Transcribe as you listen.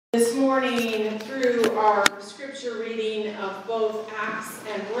This morning, through our scripture reading of both Acts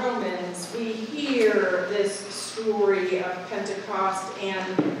and Romans, we hear this story of Pentecost,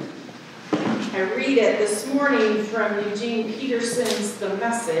 and I read it this morning from Eugene Peterson's The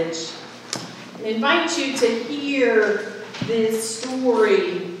Message. I invite you to hear this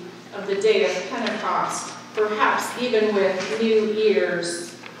story of the day of Pentecost, perhaps even with new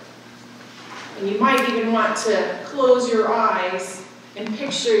ears. And you might even want to close your eyes and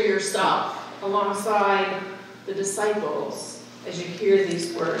picture yourself alongside the disciples as you hear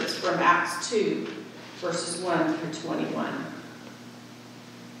these words from Acts 2, verses 1 through 21.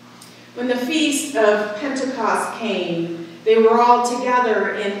 When the feast of Pentecost came, they were all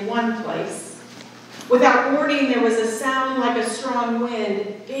together in one place. Without warning, there was a sound like a strong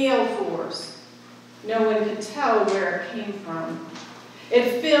wind, gale force. No one could tell where it came from.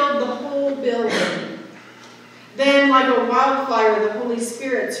 It filled the whole building. Then, like a wildfire, the Holy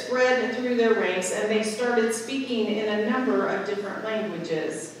Spirit spread through their ranks, and they started speaking in a number of different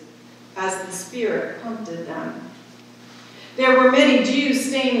languages as the Spirit prompted them. There were many Jews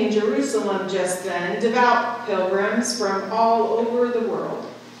staying in Jerusalem just then, devout pilgrims from all over the world.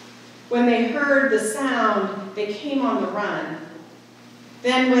 When they heard the sound, they came on the run.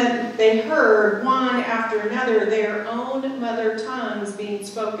 Then when they heard one after another their own mother tongues being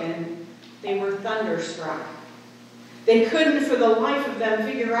spoken, they were thunderstruck. They couldn't for the life of them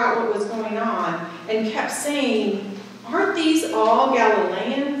figure out what was going on and kept saying, "Aren't these all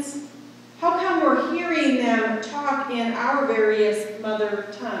Galileans? How come we're hearing them talk in our various mother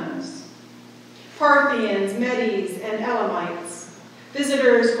tongues?" Parthians, Medes, and Elamites,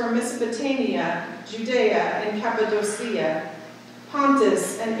 visitors from Mesopotamia, Judea and Cappadocia,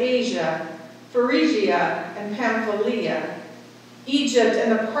 Pontus and Asia, Phrygia and Pamphylia, Egypt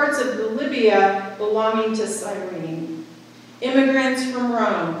and the parts of Libya belonging to Cyrene, immigrants from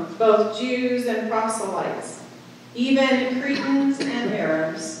Rome, both Jews and proselytes, even Cretans and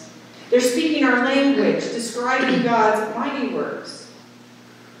Arabs. They're speaking our language, describing God's mighty works.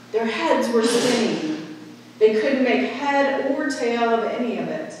 Their heads were spinning. They couldn't make head or tail of any of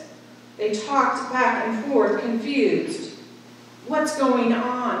it. They talked back and forth, confused. What's going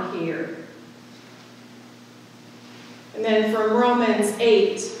on here? And then from Romans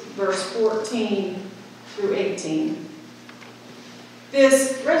 8, verse 14 through 18.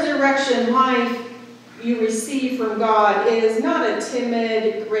 This resurrection life you receive from God is not a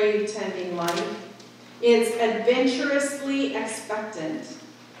timid, grave-tending life. It's adventurously expectant,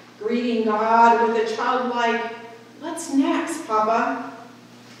 greeting God with a childlike, "What's next, Papa?"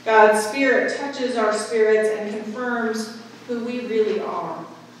 God's Spirit touches our spirits and confirms who we really are.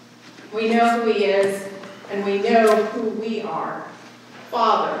 We know who He is, and we know who we are,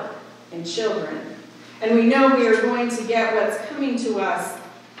 Father and children. And we know we are going to get what's coming to us,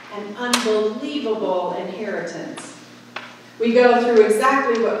 an unbelievable inheritance. We go through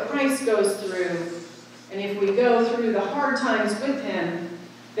exactly what Christ goes through, and if we go through the hard times with Him,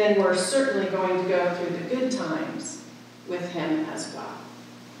 then we're certainly going to go through the good times with Him as well.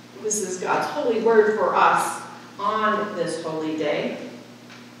 This is God's holy word for us on this holy day.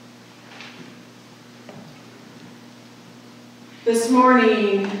 This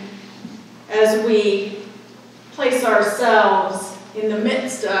morning, as we place ourselves in the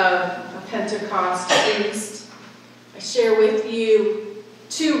midst of a Pentecost feast, I share with you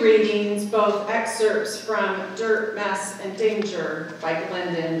two readings, both excerpts from Dirt, Mess, and Danger by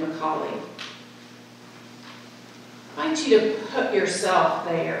Glendon Macaulay. I want you to put yourself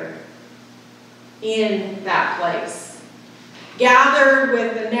there, in that place, gathered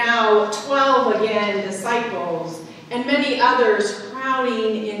with the now 12 again disciples, and many others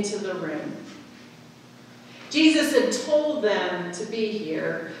crowding into the room. Jesus had told them to be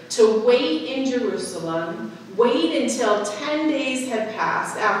here, to wait in Jerusalem, wait until 10 days had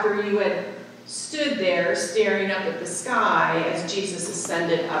passed after you had stood there staring up at the sky as Jesus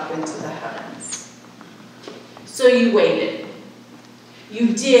ascended up into the heavens. So you waited.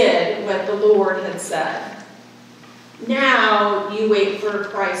 You did what the Lord had said. Now you wait for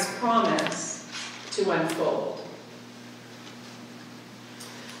Christ's promise to unfold.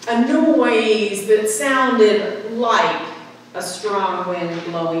 A noise that sounded like a strong wind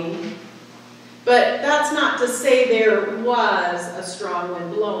blowing. But that's not to say there was a strong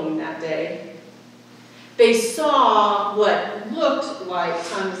wind blowing that day. They saw what looked like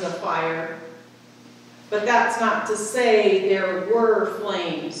tongues of fire. But that's not to say there were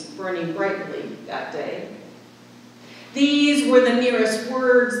flames burning brightly that day. These were the nearest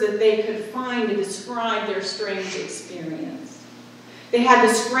words that they could find to describe their strange experience. They had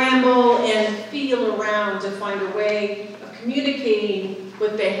to scramble and feel around to find a way of communicating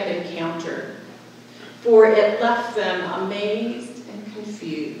what they had encountered, for it left them amazed and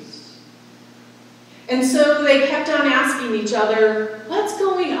confused. And so they kept on asking each other, what's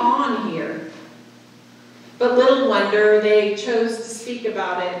going on here? But little wonder they chose to speak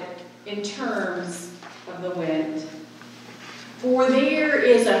about it in terms of the wind. For there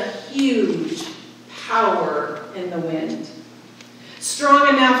is a huge power in the wind, strong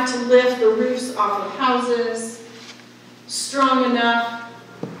enough to lift the roofs off of houses, strong enough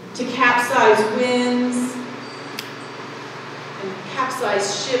to capsize winds and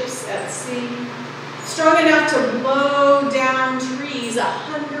capsize ships at sea, strong enough to blow down trees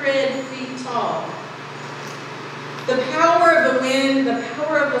 100 feet tall. The power of the wind, the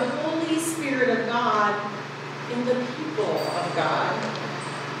power of the Holy Spirit of God in the people of God,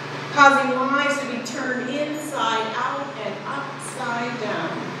 causing lives to be turned inside out and upside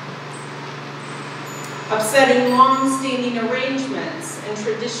down, upsetting long-standing arrangements and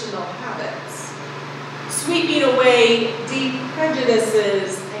traditional habits, sweeping away deep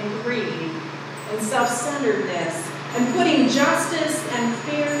prejudices and greed and self-centeredness, and putting justice and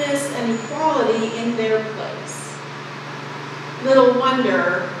fairness and equality in their place. Little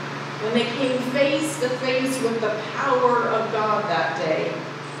wonder, when they came face to face with the power of God that day,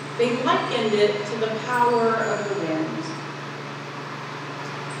 they likened it to the power of the wind.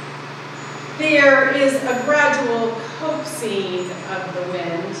 There is a gradual coaxing of the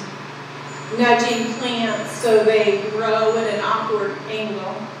wind, nudging plants so they grow at an awkward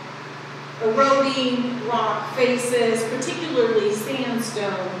angle, eroding rock faces, particularly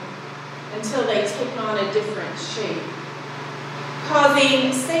sandstone, until they take on a different shape,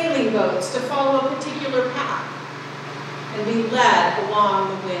 causing sailing boats to follow a particular path and be led along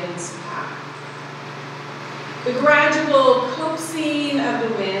the wind's path. The gradual coaxing of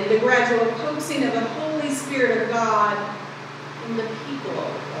the wind, the gradual coaxing of the Holy Spirit of God in the people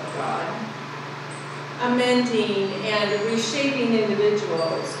of God, amending and reshaping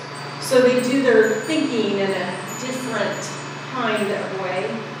individuals so they do their thinking in a different kind of way,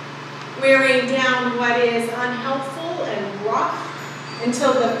 wearing down what is unhelpful and rough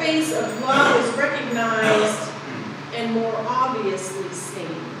until the face of love is recognized and more obviously seen.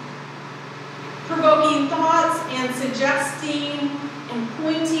 Provoking thoughts and suggesting and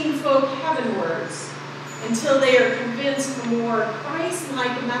pointing folk heavenwards until they are convinced a more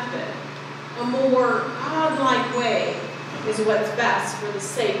Christ-like method, a more God-like way is what's best for the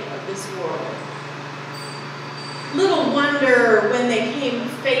sake of this world. Little wonder when they came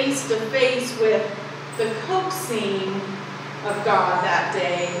face to face with the coaxing of God that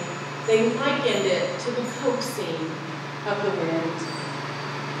day, they likened it to the coaxing of the wind.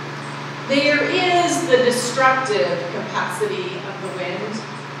 There is the destructive capacity of the wind,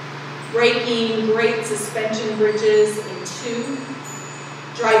 breaking great suspension bridges in two,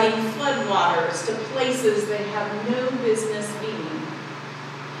 driving floodwaters to places they have no business being,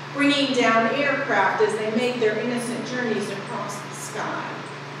 bringing down aircraft as they make their innocent journeys across the sky,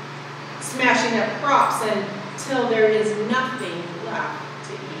 smashing up crops until there is nothing left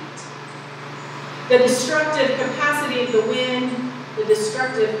to eat. The destructive capacity of the wind, the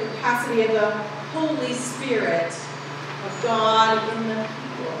destructive capacity of the Holy Spirit of God in the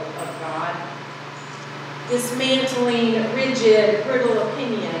people of God, dismantling rigid, brittle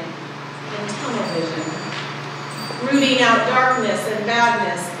opinion and tunnel vision, rooting out darkness and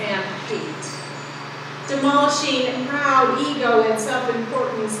badness and hate, demolishing proud ego and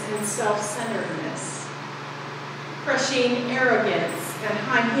self-importance and self-centeredness, crushing arrogance and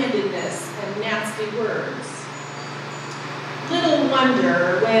high-handedness and nasty words. Little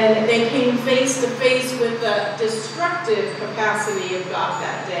wonder when they came face to face with the destructive capacity of God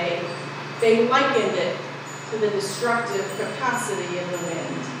that day, they likened it to the destructive capacity of the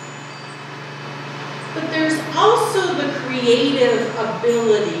wind. But there's also the creative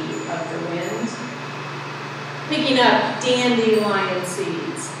ability of the wind, picking up dandelion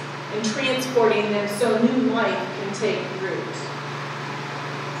seeds and transporting them so new life can take root,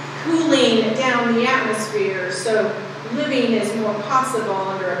 cooling down the atmosphere so living is more possible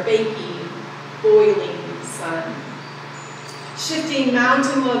under a baking, boiling sun, shifting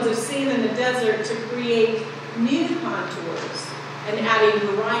mountain loads of sand in the desert to create new contours and adding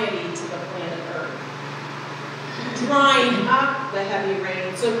variety to the planet Earth, drying up the heavy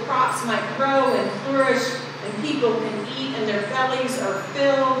rain so crops might grow and flourish and people can eat and their bellies are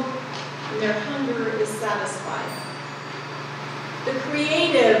filled and their hunger is satisfied. The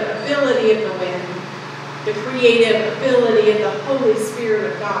creative ability of the wind, the creative ability of the Holy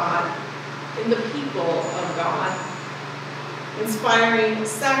Spirit of God in the people of God, inspiring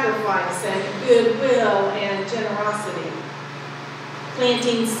sacrifice and goodwill and generosity,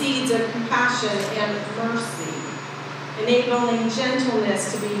 planting seeds of compassion and mercy, enabling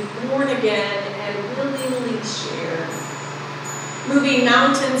gentleness to be born again and willingly shared, moving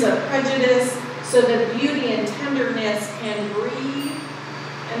mountains of prejudice so that beauty and tenderness can breathe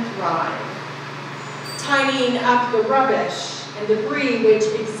and thrive, tidying up the rubbish and debris which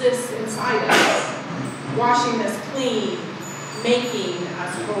exists inside us, washing us clean, making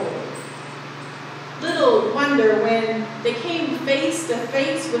us whole. Little wonder when they came face to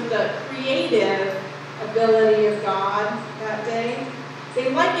face with the creative ability of God that day, they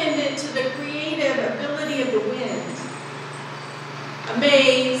likened it to the creative ability of the wind.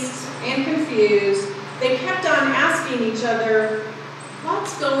 Amazed and confused, they kept on asking each other,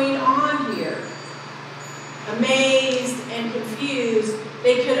 "What's going on here?" Amazed and confused,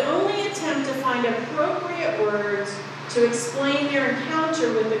 they could only attempt to find appropriate words to explain their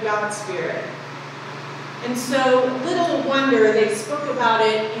encounter with the God Spirit. And so, little wonder they spoke about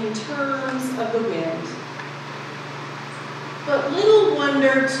it in terms of the wind. But little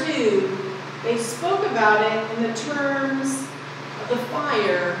wonder, too, they spoke about it in the terms of the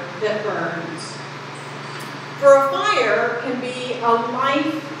fire that burns. For a fire can be a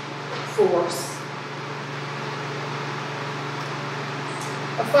life force.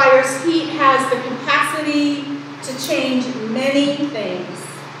 A fire's heat has the capacity to change many things.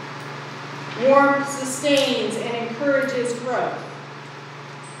 Warmth sustains and encourages growth.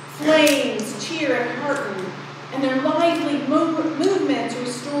 Flames cheer and hearten, and their lively movements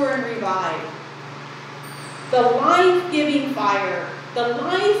restore and revive. The life-giving fire, the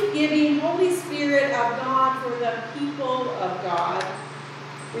life-giving Holy Spirit of God for the people of God,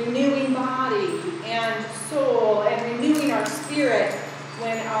 renewing body and soul and renewing our spirit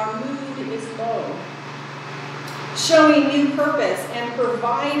when our mood is low, showing new purpose and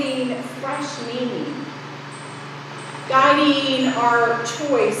providing fresh meaning, guiding our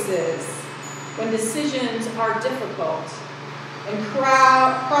choices when decisions are difficult and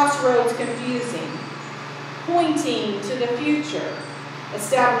crossroads confusing, pointing to the future,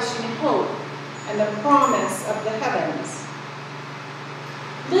 establishing hope and the promise of the heavens.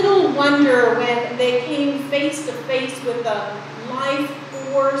 Little wonder when they came face to face with the life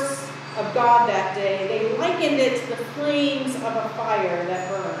force of God that day, they likened it to the flames of a fire that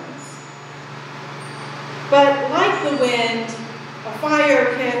burns. But like the wind, a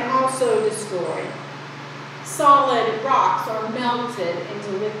fire can also destroy. Solid rocks are melted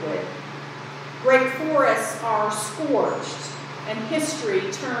into liquid. Great forests are scorched, and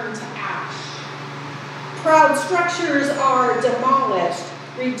history turned to ash. Proud structures are demolished,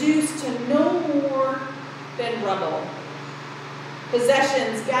 reduced to no more than rubble.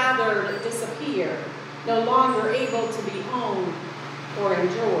 Possessions gathered disappear, no longer able to be owned or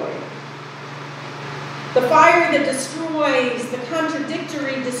enjoyed. The fire that destroys the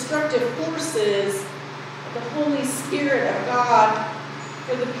contradictory, destructive forces of the Holy Spirit of God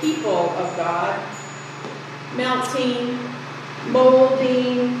for the people of God, melting,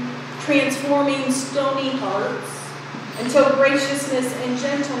 molding, transforming stony hearts until graciousness and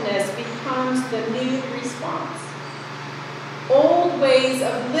gentleness becomes the new response. Old ways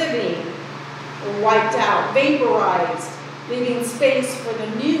of living were wiped out, vaporized, leaving space for the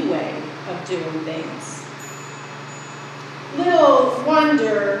new way of doing things. Little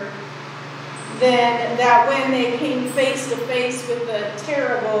wonder then that when they came face to face with the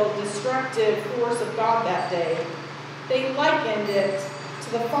terrible, destructive force of God that day, they likened it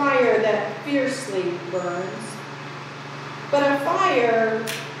to the fire that fiercely burns. But a fire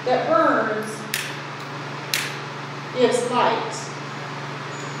that burns is light.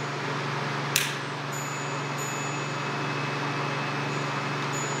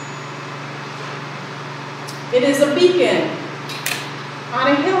 It is a beacon on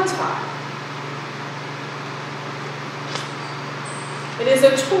a hilltop. It is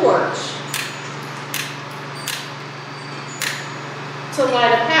a torch to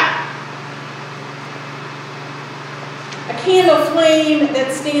light a path. A candle flame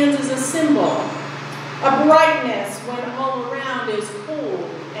that stands as a symbol of brightness when all around is cold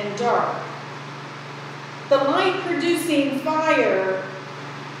and dark. The light-producing fire,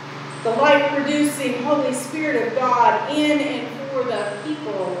 the light-producing Holy Spirit of God in and for the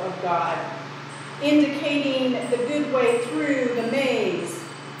people of God, indicating the good way through the maze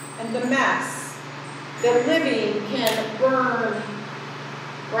and the mess that living can burn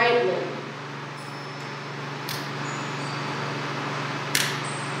brightly.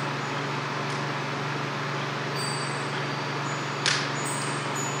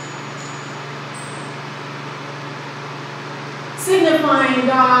 Signifying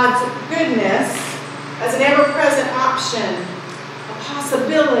God's goodness as an ever-present option, a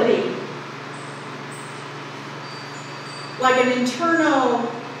possibility, like an internal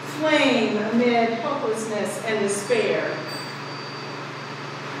flame amid hopelessness and despair,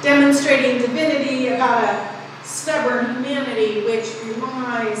 demonstrating divinity about a stubborn humanity which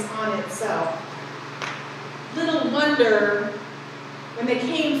relies on itself. Little wonder when they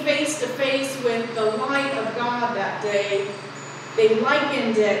came face to face with the light of God that day, they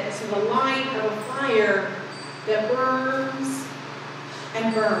likened it to the light of a fire that burns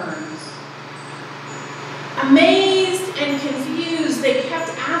and burns. Amazed and confused, they kept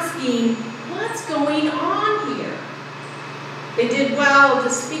asking, what's going on here? They did well to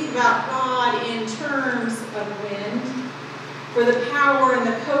speak about God in terms of wind, for the power and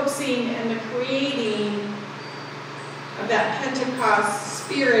the coaxing and the creating of that Pentecost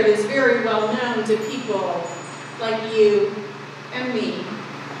spirit is very well known to people like you and me.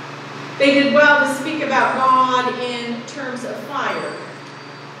 They did well to speak about God in terms of fire,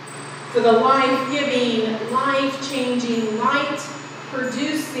 for the life-giving, life-changing,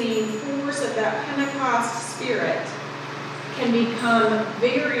 light-producing force of that Pentecost spirit can become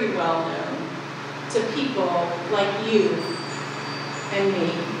very well known to people like you and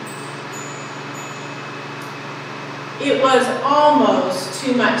me. It was almost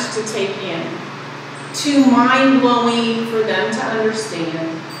too much to take in, too mind-blowing for them to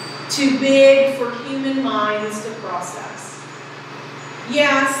understand, too big for human minds to process.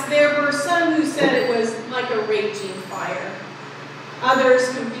 Yes, there were some who said it was like a raging fire.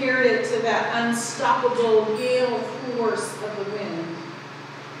 Others compared it to that unstoppable gale force of the wind.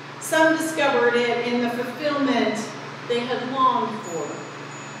 Some discovered it in the fulfillment they had longed for.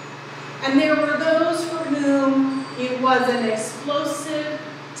 And there were those for whom it was an explosive,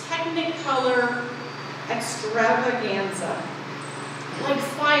 technicolor extravaganza, like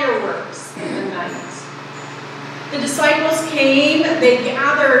fireworks in the night. The disciples came, they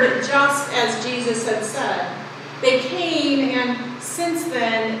gathered just as Jesus had said. They came, and since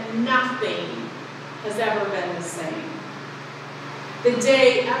then, nothing has ever been the same. The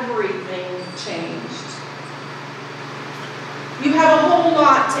day everything changed. You have a whole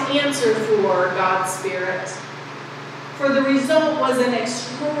lot to answer for, God's Spirit, for the result was an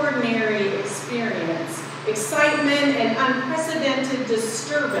extraordinary experience, excitement and unprecedented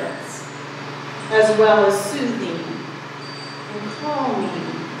disturbance, as well as soothing and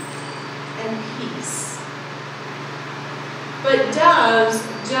calming and peace. But doves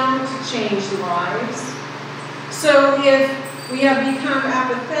don't change lives. So if we have become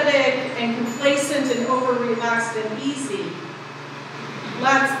apathetic and complacent and over-relaxed and easy,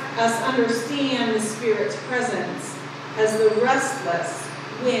 let us understand the Spirit's presence as the restless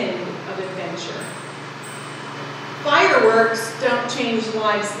wind of adventure. Fireworks don't change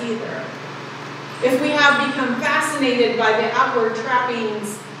lives either. If we have become fascinated by the outward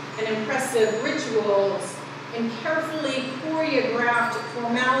trappings and impressive rituals and carefully choreographed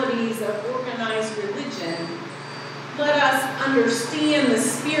formalities of organized religion, let us understand the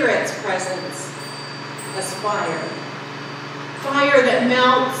Spirit's presence as fire. Fire that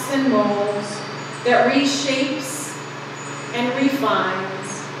melts and molds, that reshapes and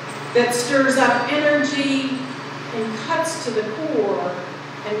refines, that stirs up energy and cuts to the core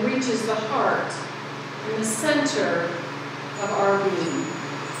and reaches the heart and the center of our being.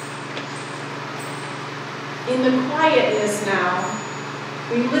 In the quietness now,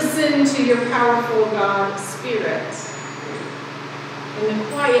 we listen to your powerful God Spirit. In the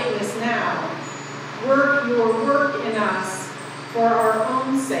quietness now, work your work in us for our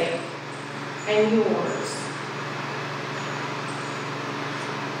own sake and yours.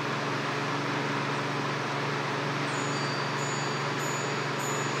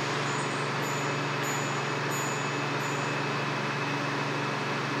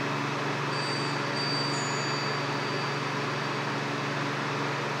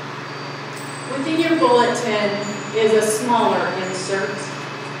 Within your bulletin is a smaller insert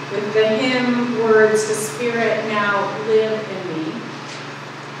with the hymn words, "The Spirit now live in me."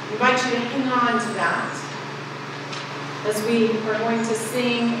 I invite you to hang on to that as we are going to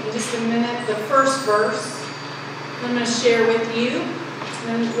sing in just a minute the first verse. I'm going to share with you,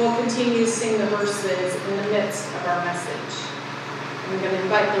 and then we'll continue to sing the verses in the midst of our message. I'm going to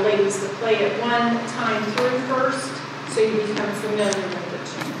invite the ladies to play it one time through first so you become familiar with the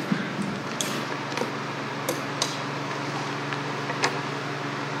tune.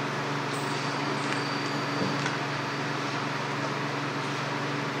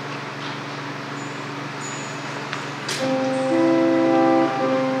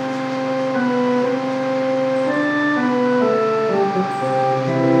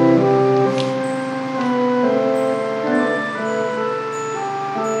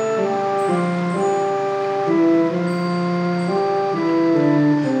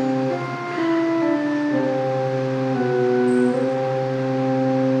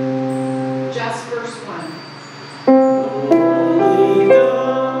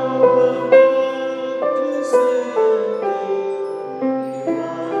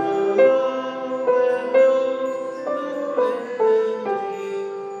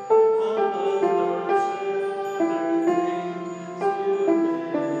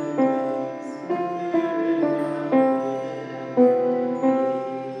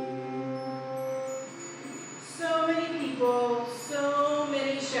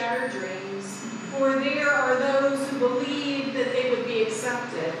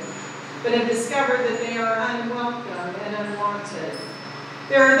 accepted, but have discovered that they are unwelcome and unwanted.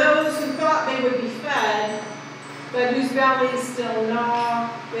 There are those who thought they would be fed, but whose bellies still gnaw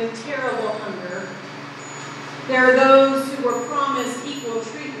with terrible hunger. There are those who were promised equal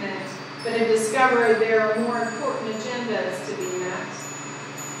treatment, but have discovered there are more important agendas to be met.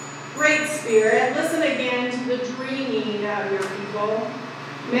 Great Spirit, listen again to the dreaming of your people.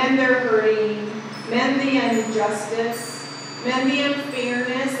 Mend their hurting, mend the injustice, mend the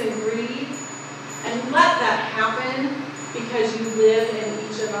unfairness and greed, and let that happen because you live in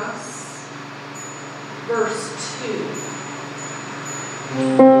each of us. Verse 2.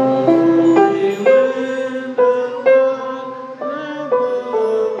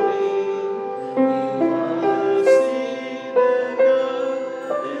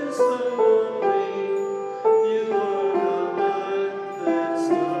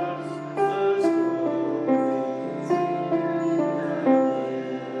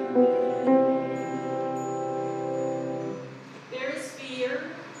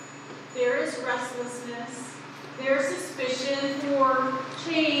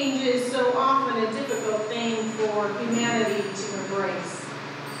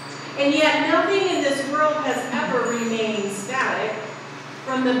 And yet nothing in this world has ever remained static.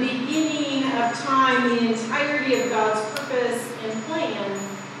 From the beginning of time, the entirety of God's purpose and plan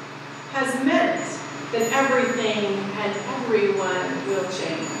has meant that everything and everyone will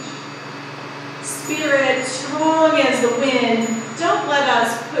change. Spirit, strong as the wind, don't let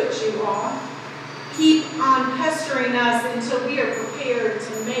us put you off. Keep on pestering us until we are prepared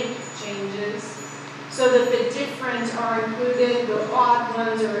to make changes, so that the different are included, the odd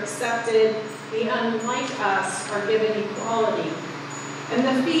ones are accepted, the unlike us are given equality, and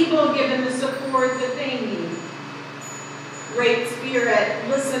the feeble given the support that they need. Great Spirit,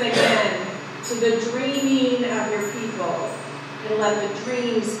 listen again to the dreaming of your people, and let the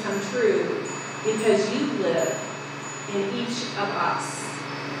dreams come true, because you live in each of us.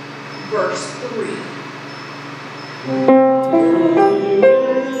 Verse 3.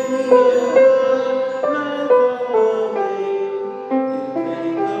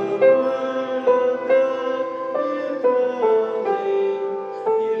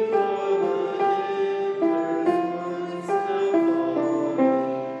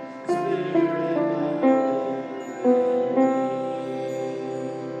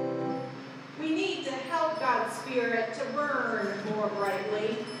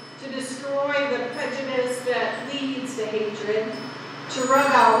 To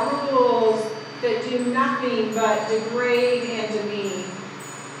rub out rules that do nothing but degrade and demean.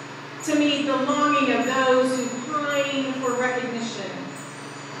 To meet the longing of those who pine for recognition.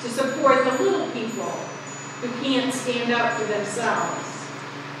 To support the little people who can't stand up for themselves.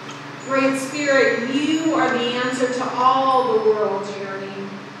 Great Spirit, you are the answer to all the world's yearning.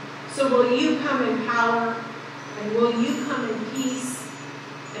 So will you come in power, and will you come in peace,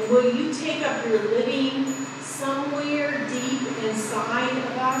 and will you take up your living somewhere deep inside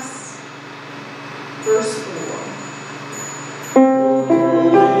of us? Verse 4.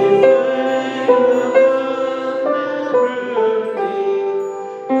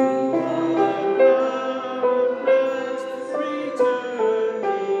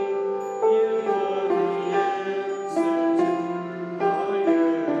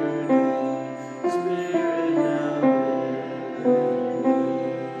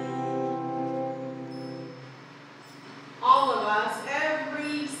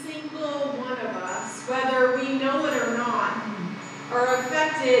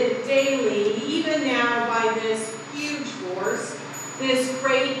 Daily, even now, by this huge force, this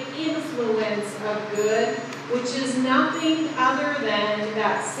great influence of good, which is nothing other than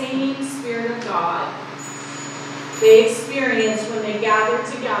that same Spirit of God they experienced when they gathered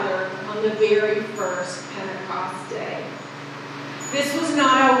together on the very first Pentecost day. This was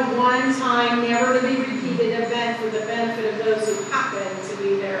not a one-time, never-to-be-repeated event for the benefit of those who happened to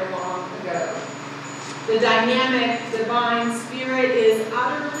be there long ago. The dynamic divine Spirit is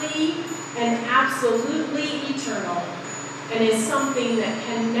utterly and absolutely eternal and is something that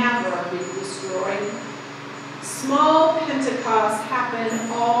can never be destroyed. Small Pentecosts happen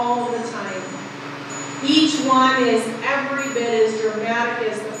all the time. Each one is every bit as dramatic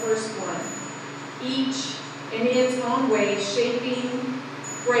as the first one. Each in its own way, shaping,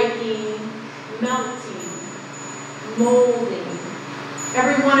 breaking, melting, molding.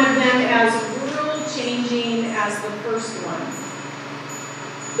 Every one of them as changing as the first one.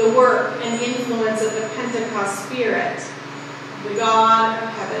 The work and influence of the Pentecost Spirit, the God of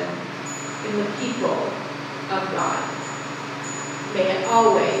heaven, in the people of God. May it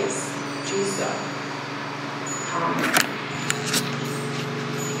always be so. Amen.